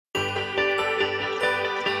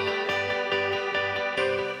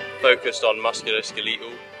focused on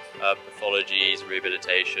musculoskeletal pathologies,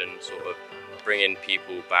 rehabilitation, sort of bringing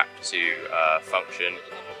people back to function,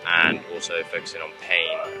 and also focusing on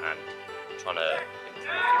pain and trying to improve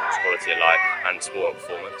people's quality of life and sport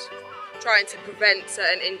performance. Trying to prevent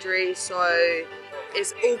certain injuries, so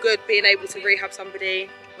it's all good being able to rehab somebody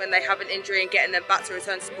when they have an injury and getting them back to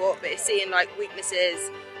return to sport, but it's seeing like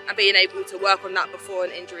weaknesses and being able to work on that before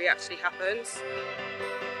an injury actually happens.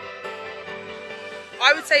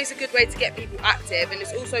 I would say it's a good way to get people active, and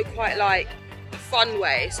it's also quite like a fun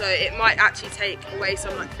way, so it might actually take away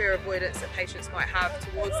some like fear avoidance that patients might have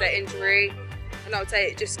towards their injury, and I would say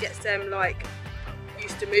it just gets them like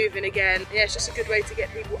used to moving again. Yeah, it's just a good way to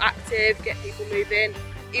get people active, get people moving.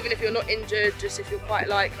 Even if you're not injured, just if you're quite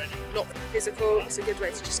like not physical, it's a good way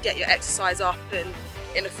to just get your exercise up and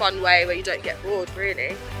in a fun way where you don't get bored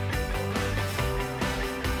really.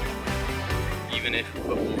 Even if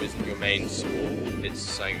football isn't your main sport, it's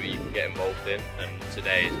something that you can get involved in, and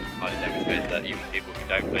today it's highly demonstrated that even people who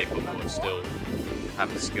don't play football still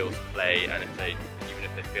have the skills to play, and even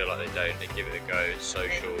if they feel like they don't, they give it a go, it's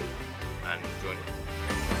social and enjoy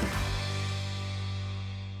it.